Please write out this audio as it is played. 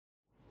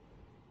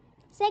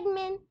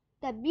Segment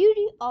The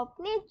Beauty of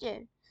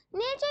Nature.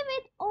 Nature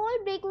with all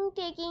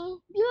breathtaking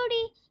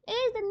beauty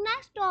is the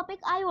next topic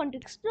I want to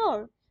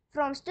explore.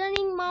 From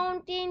stunning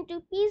mountain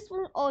to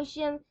peaceful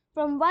ocean,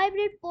 from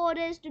vibrant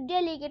forest to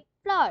delicate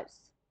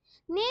flowers.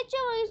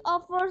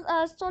 Offers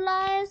us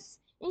solace,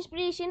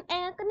 inspiration,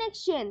 and a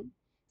connection.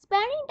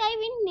 Spending time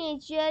in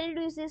nature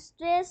reduces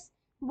stress,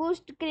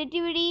 boosts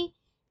creativity,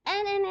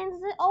 and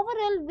enhances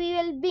overall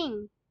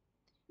well-being.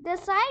 The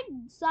sight,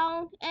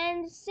 sound,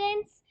 and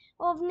scents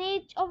of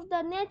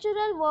the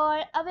natural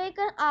world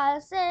awaken our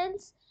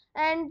sense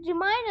and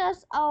remind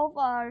us of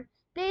our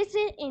place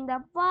in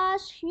the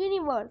vast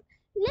universe.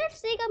 Let's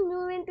take a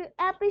moment to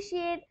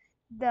appreciate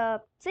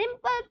the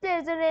simple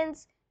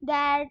pleasures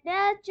that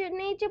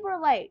nature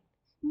provides.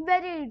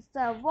 Whether it's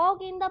a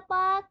walk in the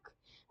park,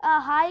 a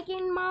hike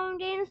in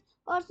mountains,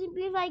 or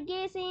simply by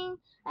gazing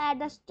at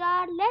the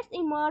stars, let's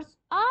immerse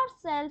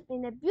ourselves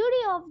in the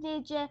beauty of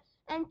nature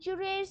and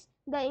cherish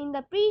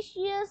the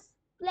precious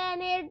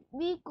planet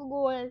we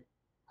call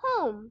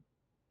home.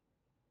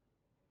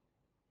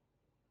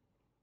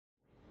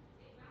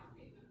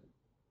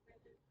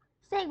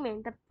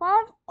 Segment The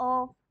Power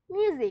of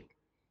Music.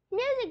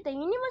 Music, the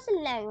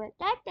universal language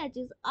that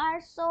touches our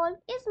soul,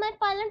 is my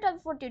final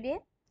topic for today.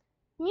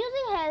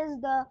 Music has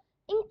the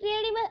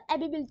incredible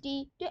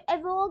ability to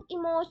evoke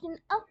emotion,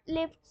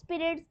 uplift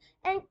spirits,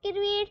 and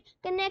create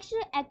connection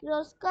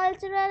across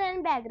cultural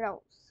and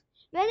backgrounds.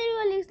 Whether you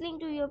are listening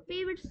to your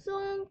favorite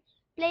song,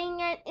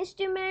 playing an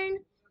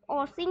instrument,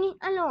 or singing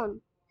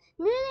alone,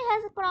 music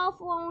has a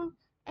profound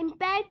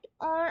impact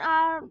on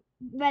our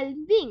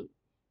well-being.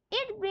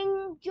 It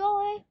brings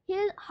joy,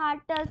 heals heart,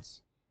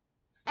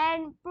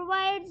 and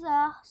provides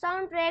a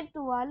soundtrack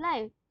to our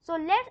life. So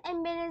let's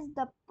embrace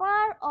the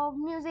power of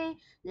music.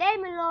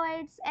 Let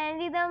melodies and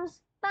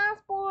rhythms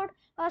transport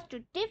us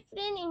to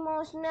different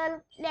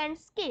emotional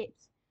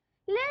landscapes.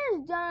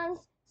 Let's dance,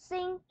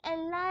 sing,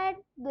 and let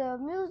the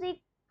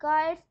music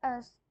guide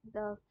us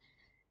the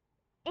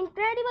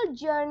incredible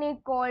journey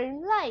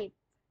called life.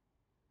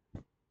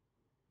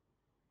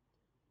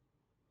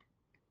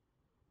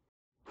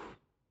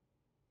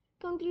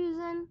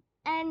 Conclusion,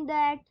 and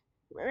that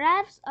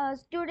wraps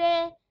us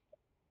today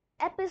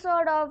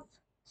episode of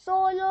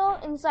Solo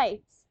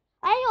Insights.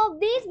 I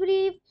hope this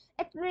brief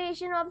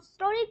exploration of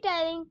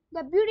storytelling,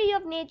 the beauty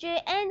of nature,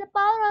 and the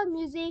power of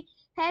music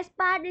has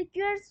sparked a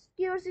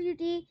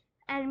curiosity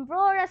and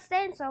brought a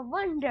sense of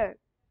wonder.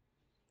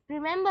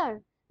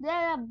 Remember, there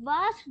are a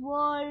vast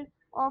world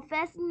of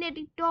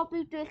fascinating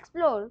topics to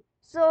explore.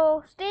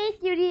 So stay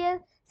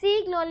curious,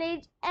 seek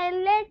knowledge,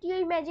 and let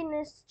your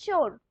imagination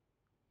soar.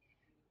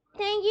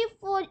 Thank you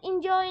for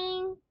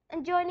enjoying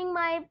and joining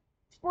my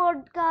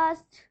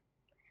podcast.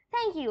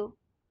 Thank you.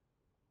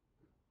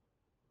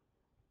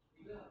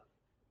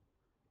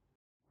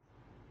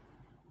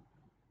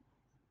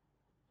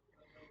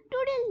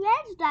 Today,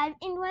 let's dive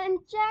into an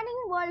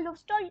enchanting world of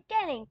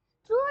storytelling.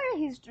 Throughout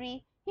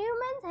history,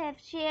 humans have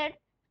shared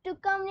to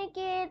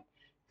communicate,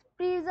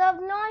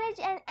 preserve knowledge,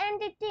 and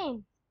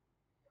entertain.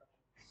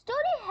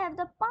 Stories have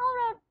the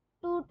power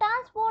to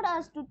transport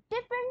us to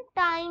different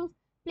times,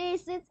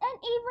 places, and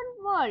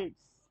even worlds.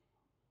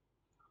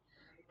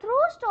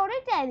 Through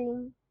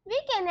storytelling,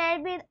 we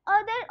connect with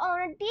others on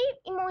a deep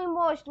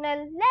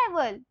emotional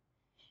level.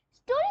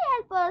 Stories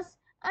help us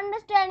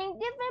understanding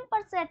different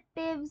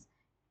perspectives,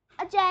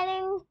 a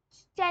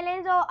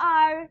challenge of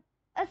our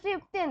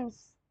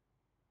acceptance,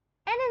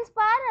 and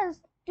inspire us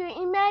to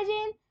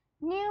imagine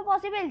new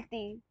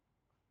possibilities.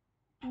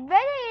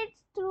 Whether it's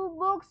through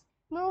books,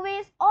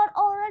 movies, or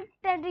oral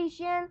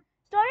tradition,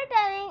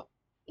 storytelling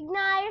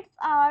ignites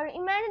our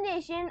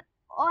imagination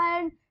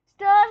and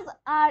stirs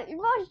our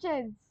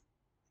emotions.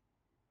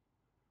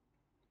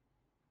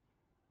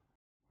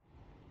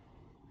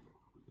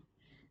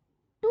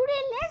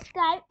 Today, let's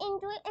dive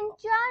into an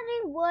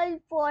enchanting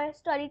world for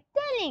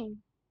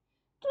storytelling.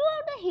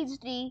 Throughout the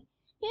history,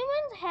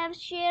 humans have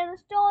shared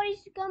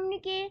stories to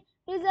communicate,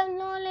 preserve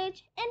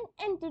knowledge, and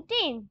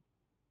entertain.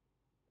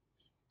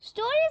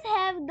 Stories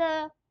have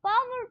the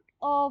power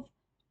of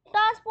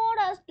transport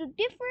us to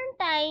different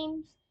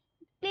times,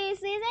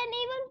 places, and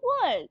even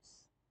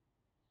worlds.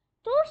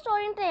 Through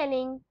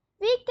storytelling,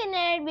 we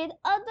connect with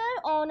others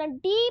on a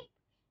deep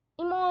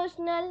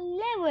emotional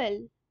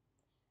level.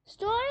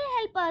 Stories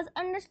help us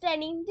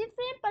understanding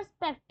different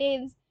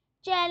perspectives,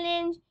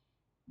 challenge,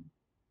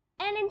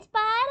 and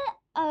inspire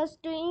us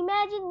to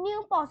imagine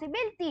new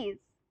possibilities,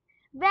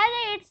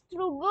 whether it's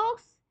through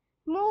books,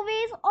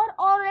 movies, or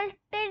oral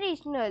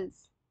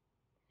traditionals.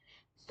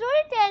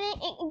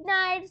 Storytelling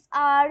ignites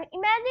our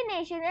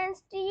imagination and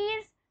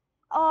stirs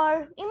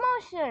our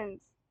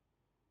emotions.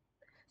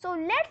 So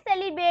let's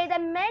celebrate the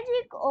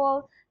magic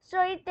of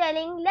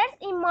storytelling. Let's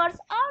immerse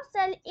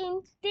ourselves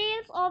in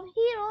tales of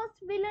heroes,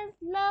 villains,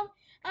 love,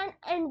 and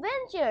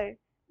adventure.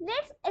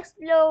 Let's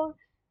explore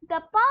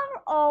the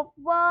power of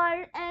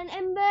world and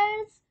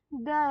embrace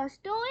the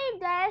story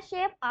that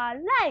shape our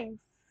lives.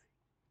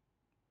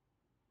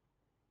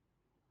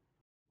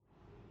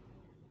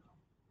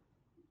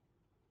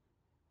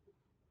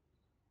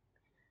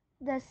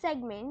 the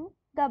segment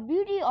The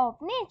Beauty of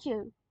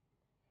Nature.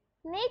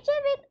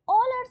 Nature with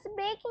all its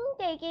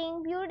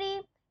breathtaking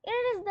beauty, it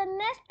is the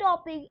next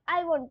topic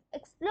I want to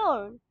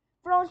explore.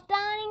 From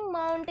stunning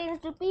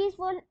mountains to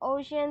peaceful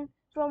oceans,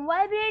 from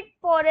vibrant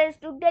forests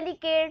to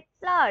delicate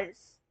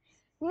flowers.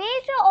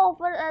 Nature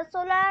offers us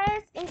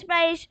solace,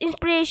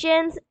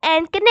 inspirations,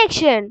 and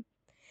connection.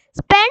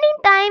 Spending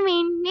time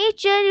in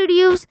nature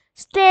reduces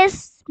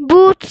stress,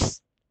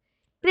 boosts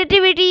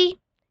creativity,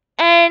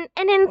 and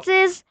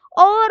enhances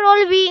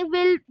overall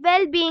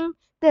well-being.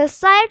 The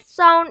sight,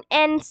 sound,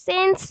 and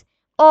sense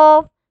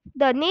of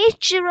the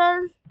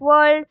natural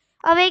world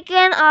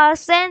awaken our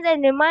sense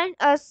and remind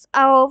us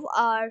of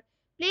our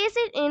place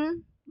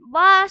in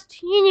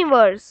vast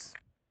universe.